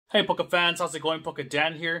Hey Poke fans, how's it going? Poke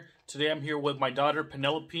Dan here. Today I'm here with my daughter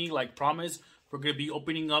Penelope. Like promised, we're going to be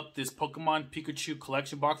opening up this Pokemon Pikachu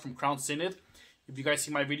collection box from Crown Zenith. If you guys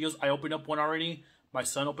see my videos, I opened up one already. My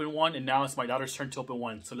son opened one, and now it's my daughter's turn to open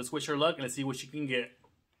one. So let's wish her luck and let's see what she can get.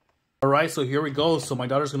 Alright, so here we go. So my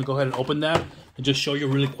daughter's going to go ahead and open that and just show you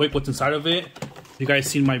really quick what's inside of it. If you guys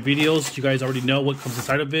seen my videos, you guys already know what comes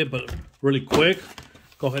inside of it, but really quick,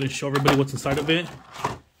 go ahead and show everybody what's inside of it.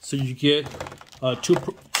 So you get two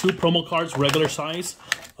promo cards, regular size,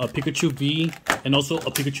 a Pikachu V, and also a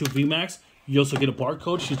Pikachu VMAX. You also get a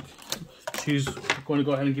barcode. She's going to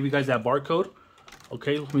go ahead and give you guys that barcode.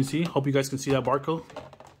 Okay, let me see. Hope you guys can see that barcode.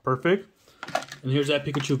 Perfect. And here's that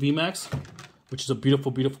Pikachu VMAX, which is a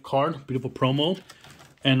beautiful, beautiful card, beautiful promo,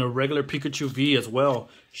 and a regular Pikachu V as well.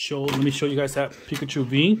 Let me show you guys that Pikachu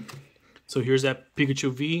V. So here's that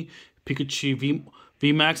Pikachu V, Pikachu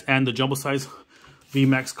VMAX, and the jumbo size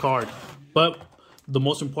VMAX card. But the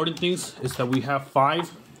most important things is that we have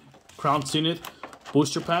 5 Crown Zenith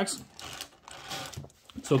booster packs.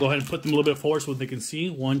 So go ahead and put them a little bit forward so they can see.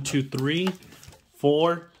 1, 2, 3,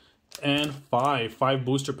 4, and 5. 5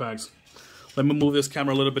 booster packs. Let me move this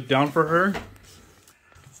camera a little bit down for her.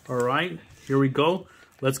 Alright, here we go.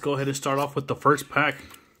 Let's go ahead and start off with the first pack.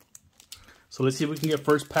 So let's see if we can get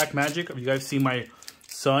first pack magic. If you guys see my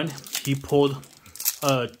son, he pulled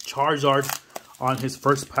a Charizard on his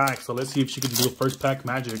first pack. So let's see if she can do a first pack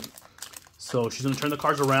magic. So she's gonna turn the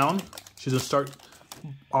cards around. She's gonna start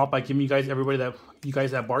off by giving you guys that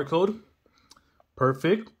barcode.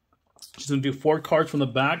 Perfect. She's gonna do 4 cards from the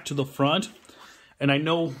back to the front. And I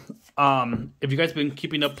know if you guys been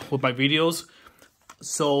keeping up with my videos,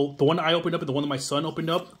 so the one I opened up and the one that my son opened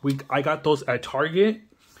up, I got those at Target.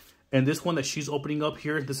 And this one that she's opening up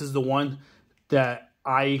here, this is the one that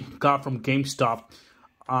I got from GameStop.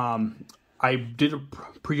 I did a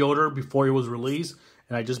pre-order before it was released,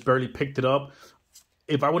 and I just barely picked it up.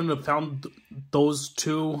 If I wouldn't have found those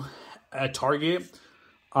two at Target,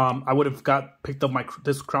 I would have picked up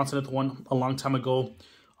this Crown Zenith one a long time ago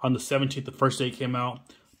on the 17th, the first day it came out.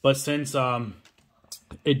 But since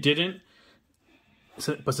it didn't,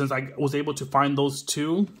 since I was able to find those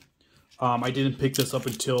two, I didn't pick this up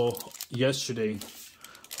until yesterday.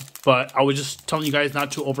 But I was just telling you guys not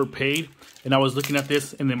to overpay. And I was looking at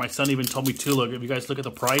this, and then my son even told me to look. If you guys look at the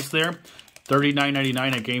price there,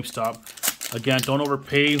 $39.99 at GameStop. Again, don't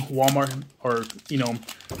overpay. Walmart or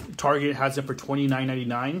Target has it for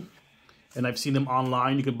 $29.99, and I've seen them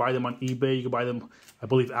online. You can buy them on eBay. You can buy them, I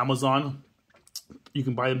believe, Amazon. You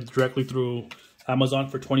can buy them directly through Amazon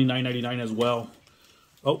for $29.99 as well.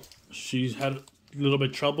 Oh, she's had a little bit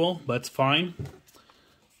of trouble, but that's fine.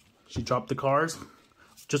 She dropped the cards.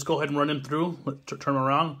 Just go ahead and run them through. Turn them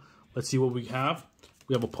around. Let's see what we have.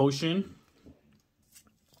 We have a potion.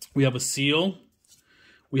 We have a seal.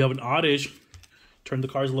 We have an Oddish. Turn the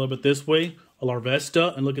cards a little bit this way. A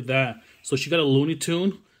Larvesta. And look at that. So she got a Looney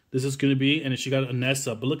Tune. This is going to be. And then she got a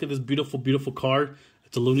Nessa. But look at this beautiful, beautiful card.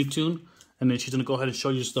 It's a Looney Tune. And then she's going to go ahead and show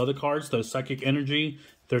you just the other cards. The Psychic Energy.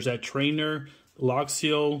 There's that Trainer.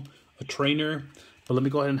 Luxio. A Trainer. But let me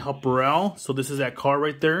go ahead and help her out. So this is that card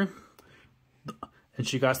right there. And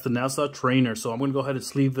she got the Nessa Trainer. So I'm going to go ahead and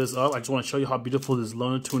sleeve this up. I just want to show you how beautiful this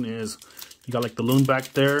Looney Tune is. You got like the loon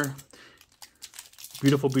back there.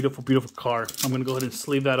 Beautiful, beautiful, beautiful card. I'm going to go ahead and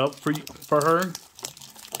sleeve that up for her.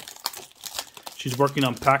 She's working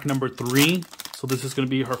on pack number 3. So this is going to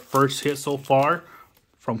be her first hit so far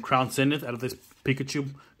from Crown Zenith out of this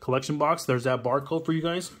Pikachu collection box. There's that barcode for you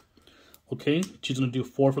guys. Okay, she's going to do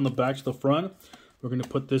 4 from the back to the front. We're going to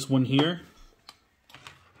put this one here.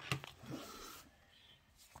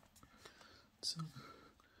 So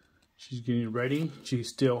she's getting ready. She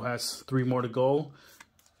still has 3 more to go.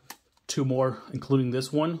 2 more including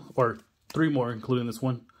this one, or 3 more including this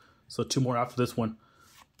one. So 2 more after this one.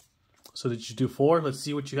 So did you do 4? Let's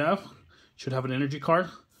see what you have. Should have an energy card.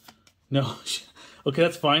 No. Okay,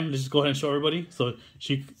 that's fine. Let's just go ahead and show everybody. So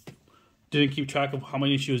she didn't keep track of how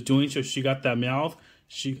many she was doing, so she got that mouth.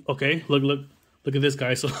 Okay, look at this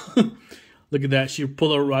guy. So look at that. She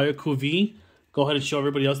pulled a Raikou V. Go ahead and show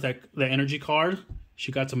everybody else that energy card.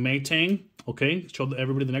 She got some Maintain. Okay, show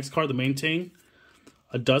everybody the next card, the Maintain.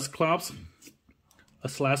 A Dusclops. A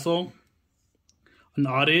Slazzle. An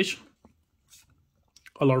Oddish.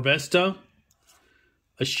 A Larvesta.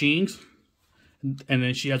 A Shinx. And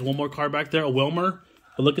then she has one more card back there, a Wilmer.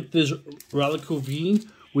 But look at this Raikou V.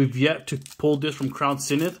 We've yet to pull this from Crown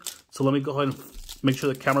Zenith. So let me go ahead and make sure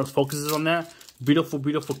the camera focuses on that. Beautiful,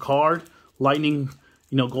 beautiful card. Lightning,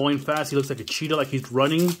 going fast. He looks like a cheetah, like he's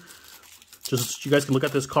running. Just, you guys can look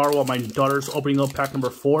at this card while my daughter's opening up pack number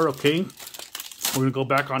 4, okay? We're going to go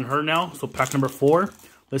back on her now. So pack number 4.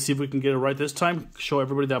 Let's see if we can get it right this time. Show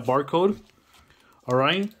everybody that barcode. All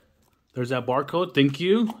right. There's that barcode. Thank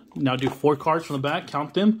you. Now do 4 cards from the back.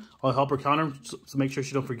 Count them. I'll help her count them to make sure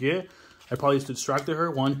she don't forget. I probably just distracted her.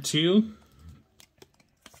 1, 2,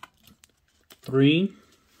 3,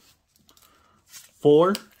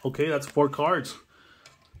 4. Okay, that's 4 cards.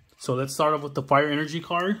 So let's start off with the Fire Energy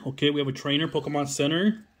card. Okay, we have a Trainer, Pokemon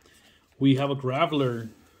Center. We have a Graveler.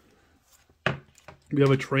 We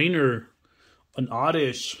have a Trainer, an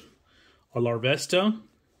Oddish, a Larvesta.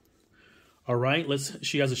 All right,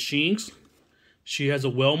 she has a Shinx. She has a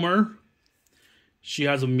Wilmer. She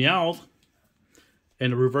has a Meowth.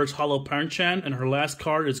 And a reverse hollow Pancham. And her last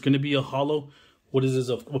card is going to be a hollow. What is this?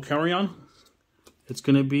 A Volcanion? It's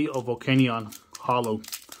going to be a Volcanion hollow.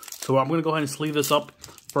 So I'm going to go ahead and sleeve this up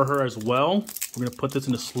for her as well. We're going to put this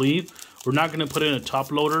in the sleeve. We're not going to put it in a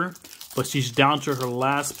top loader. But she's down to her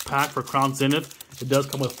last pack for Crown Zenith. It does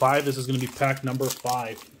come with 5. This is going to be pack number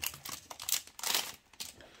 5.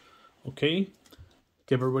 Okay.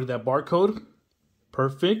 Give everybody that barcode.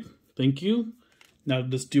 Perfect. Thank you. Now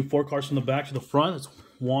let's do 4 cards from the back to the front. That's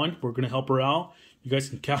 1. We're going to help her out. You guys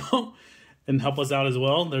can count and help us out as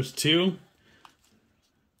well. There's 2.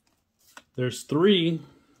 There's 3.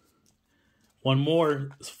 1 more.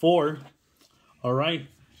 It's 4. All right.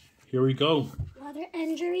 Here we go. Water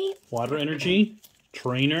Energy. Water Energy.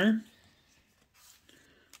 Trainer.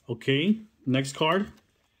 Okay. Next card.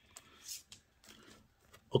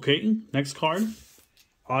 Okay. Next card.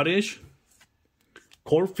 Oddish.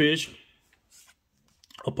 Corphish.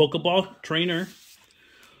 A Pokeball Trainer.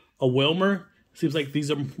 A Wilmer. Seems like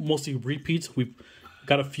these are mostly repeats. We've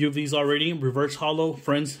got a few of these already. Reverse Hollow.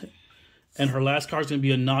 Friends. And her last card is going to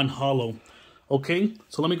be a non-hollow. Okay.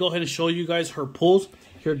 So let me go ahead and show you guys her pulls.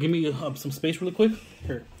 Here, give me some space really quick.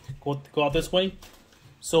 Here, go out this way.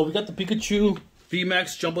 So we got the Pikachu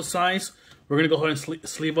VMAX Jumbo Size. We're going to go ahead and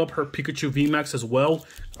sleeve up her Pikachu VMAX as well.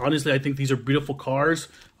 Honestly, I think these are beautiful cards.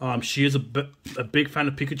 She is a big fan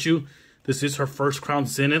of Pikachu. This is her first Crown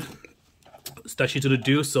Zenith that she's going to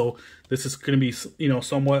do. So this is going to be, you know,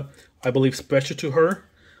 somewhat, I believe, special to her.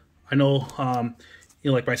 I know,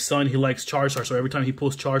 you know, like my son, he likes Charizard. So every time he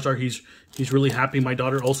pulls Charizard, he's really happy. My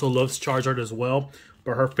daughter also loves Charizard as well.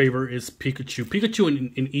 But her favorite is Pikachu. Pikachu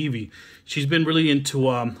and Eevee. She's been really into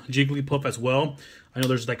Jigglypuff as well. I know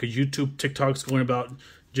there's like a YouTube TikToks going about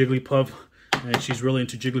Jigglypuff. And she's really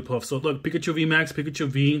into Jigglypuff. So look, Pikachu VMAX, Pikachu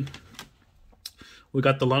V. We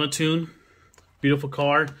got the Lunatune. Beautiful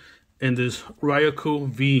card. And this Raikou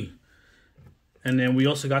V. And then we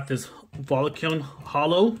also got this Volcanion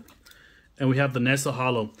Hollow. And we have the Nessa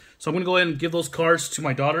Hollow. So I'm going to go ahead and give those cards to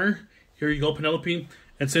my daughter. Here you go, Penelope.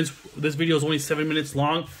 And since this video is only 7 minutes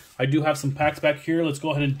long, I do have some packs back here. Let's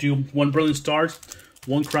go ahead and do 1 Brilliant Stars,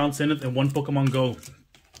 1 Crown Zenith, and 1 Pokemon Go.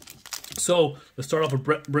 So let's start off with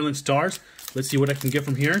Brilliant Stars. Let's see what I can get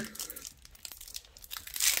from here.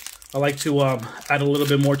 I like to add a little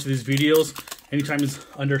bit more to these videos. Anytime it's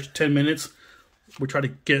under 10 minutes, we try to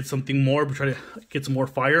get something more. We try to get some more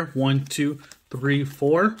fire. 1, 2, 3,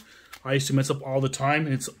 4. I used to mess up all the time,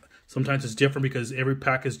 and sometimes it's different because every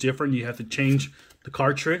pack is different. You have to change the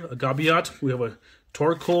card trick. A Gabiot. We have a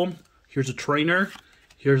Torkoal. Here's a Trainer.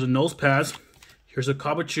 Here's a Nosepass. Here's a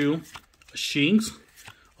Pikachu. A Shinx.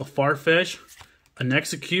 A Farfetch. An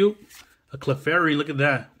Execute. A Clefairy. Look at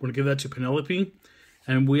that. We're going to give that to Penelope.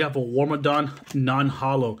 And we have a Wormadon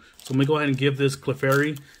non-hollow. So let me go ahead and give this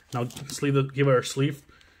Clefairy. And I'll give her a sleeve.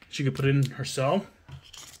 She can put it in herself.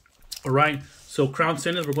 All right. So Crown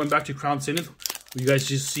Zenith. We're going back to Crown Zenith. You guys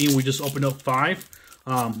just seen we just opened up 5.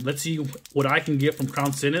 Let's see what I can get from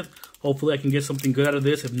Crown Zenith. Hopefully I can get something good out of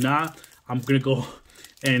this. If not, I'm gonna go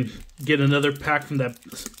and get another pack from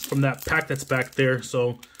that pack that's back there.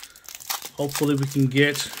 So hopefully we can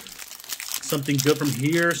get something good from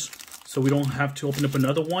here so we don't have to open up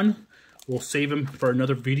another one. We'll save them for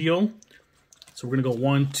another video. So we're gonna go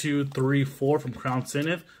 1, 2, 3, 4 from Crown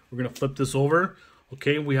Zenith. We're gonna flip this over.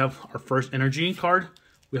 Okay, we have our first energy card.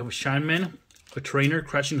 We have a Sandman, a Trainer,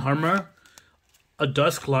 Crashing Hammer, a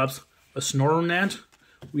Dusclops, a Snorlax.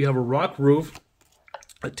 We have a Rock Roof.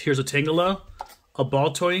 Here's a Tangela, a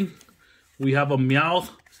Baltoy. We have a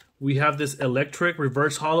Meowth. We have this Electric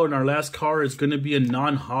Reverse Hollow, and our last card is going to be a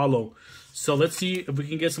non-hollow. So let's see if we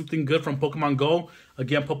can get something good from Pokemon Go.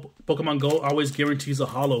 Again, Pokemon Go always guarantees a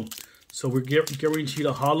hollow. So we're guaranteed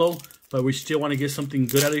a hollow, but we still want to get something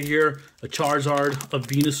good out of here. A Charizard, a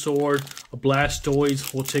Venusaur, a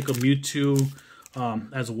Blastoise. We'll take a Mewtwo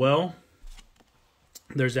as well.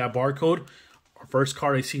 There's that barcode. Our first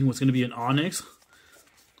card I seen was going to be an Onix.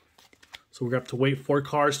 So we're going to have to wait 4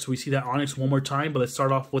 cards till we see that Onix one more time. But let's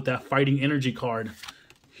start off with that Fighting Energy card.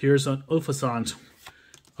 Here's an Ulfasan.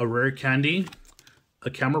 a rare candy, a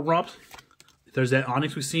camera drop. There's that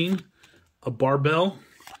Onyx we've seen, a barbell,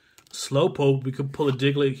 Slowpoke. We could pull a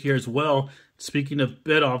Diglett here as well. Speaking of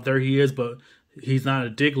Bit-Off, there he is, but he's not a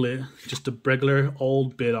Diglett, just a regular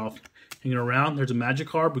old Bit-Off hanging around. There's a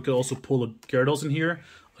Magikarp. We could also pull a Gyarados in here,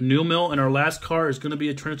 a Numel, and our last card is going to be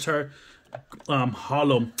a Trinitard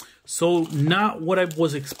Holo. So not what I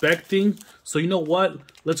was expecting. So you know what?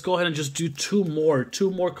 Let's go ahead and just do two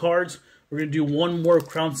more cards. We're going to do one more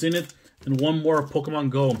Crown Zenith and one more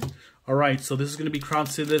Pokemon Go. All right, so this is going to be Crown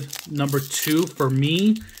Zenith number 2 for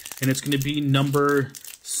me, and it's going to be number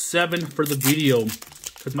 7 for the video,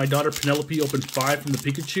 because my daughter Penelope opened 5 from the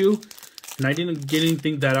Pikachu, and I didn't get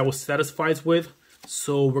anything that I was satisfied with.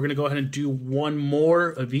 So we're going to go ahead and do one more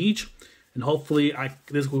of each, and hopefully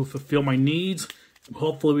this will fulfill my needs.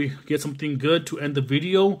 Hopefully we get something good to end the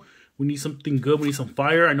video. We need something good. We need some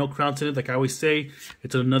fire. I know Crown Zenith, like I always say,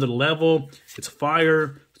 it's at another level. It's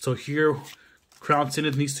fire. So here, Crown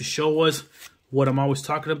Zenith needs to show us what I'm always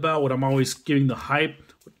talking about, what I'm always giving the hype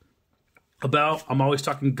about. I'm always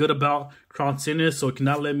talking good about Crown Zenith, so it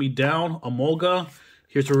cannot let me down. Amolga.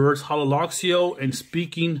 Here's a reverse Hololoxio. And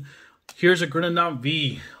speaking, here's a Greninja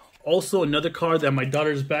V. Also, another card that my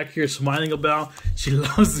daughter's back here smiling about. She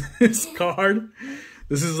loves this card.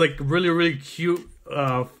 This is like really cute,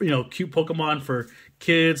 cute Pokemon for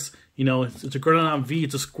kids. You know, it's a Greninja V.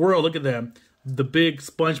 It's a squirrel. Look at that. The big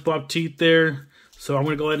SpongeBob teeth there. So I'm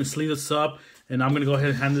going to go ahead and sleeve this up. And I'm going to go ahead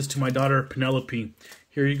and hand this to my daughter, Penelope.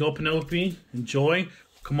 Here you go, Penelope. Enjoy.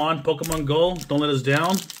 Come on, Pokemon Go. Don't let us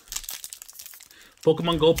down.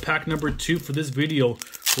 Pokemon Go pack number 2 for this video.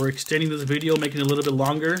 We're extending this video, making it a little bit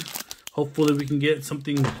longer. Hopefully we can get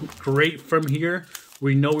something great from here.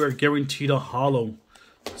 We know we're guaranteed a holo.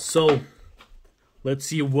 So let's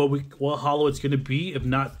see what holo it's going to be, if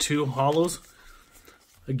not 2 holos.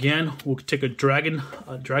 Again, we'll take a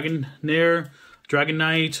Dragonair,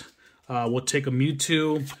 Dragonite. We'll take a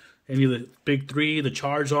Mewtwo, any of the big 3, the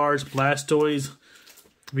Charizards, Blastoise,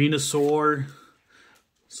 Venusaur.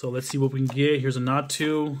 So let's see what we can get. Here's a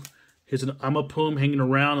Natu. Here's an Amapoom hanging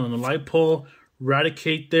around on the light pole.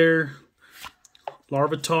 Raticate there.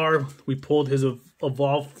 Larvitar. We pulled his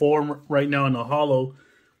evolved form right now in the holo.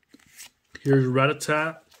 Here's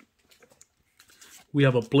Rattata. We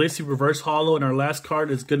have a Blissey reverse holo, and our last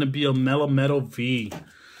card is going to be a Metal V.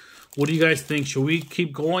 What do you guys think? Should we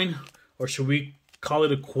keep going, or should we call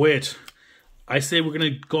it a quit? I say we're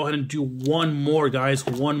going to go ahead and do one more, guys.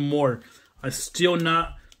 One more. I'm still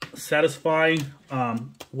not satisfied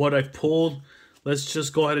what I pulled. Let's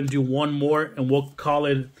just go ahead and do one more, and we'll call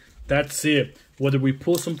it that's it. Whether we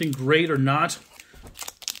pull something great or not,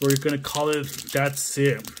 we're going to call it that's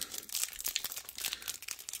it.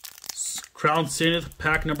 Crown Zenith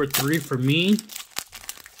pack number 3 for me.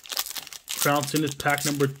 Crown Zenith pack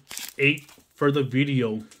number 8 for the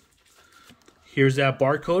video. Here's that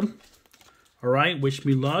barcode. All right, wish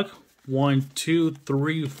me luck. 1, 2,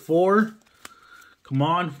 3, 4. Come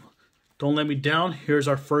on, don't let me down. Here's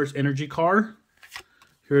our first energy card.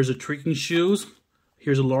 Here's a Treaking Shoes.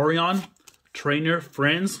 Here's a Lorion, Trainer,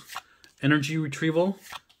 Friends, Energy Retrieval.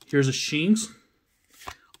 Here's a Shinx,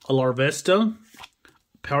 a Larvesta,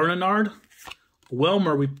 Paranard,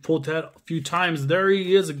 Welmer. We pulled that a few times. There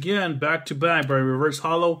he is again, back to back by reverse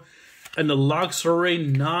holo, and the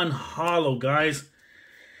Luxray non-holo, guys.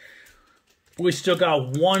 We still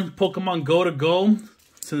got one Pokemon Go to go.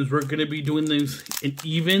 Since we're going to be doing these in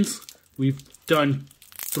evens, we've done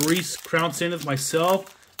 3 Crown Zenith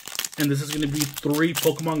myself, and this is going to be 3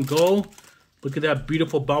 Pokemon Go. Look at that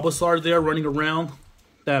beautiful Bulbasaur there running around.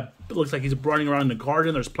 That looks like he's running around in the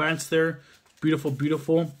garden. There's plants there. Beautiful,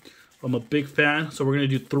 beautiful. I'm a big fan. So we're going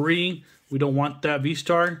to do 3. We don't want that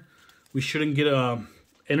V-Star. We shouldn't get a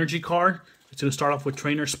energy card. It's going to start off with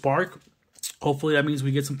Trainer Spark. Hopefully that means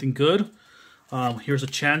we get something good. Here's a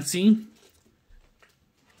Chansey.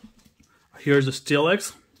 Here's a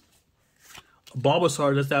Steelix. A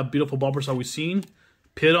Bulbasaur. That's that beautiful Bulbasaur we've seen.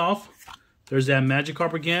 Pit-Off. There's that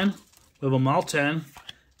Magikarp again. We have a Maltan.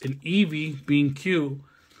 An Eevee being cute.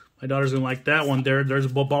 My daughter's going to like that one there. There's a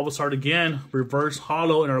Bulbasaur again. Reverse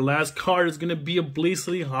holo. And our last card is going to be a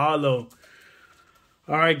Blissey holo.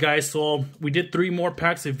 Alright guys, so we did 3 more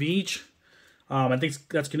packs of each. I think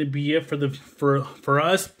that's going to be it for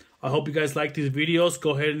us. I hope you guys like these videos.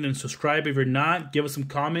 Go ahead and subscribe if you're not. Give us some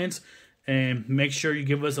comments. And make sure you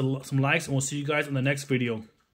give us some likes. And we'll see you guys in the next video.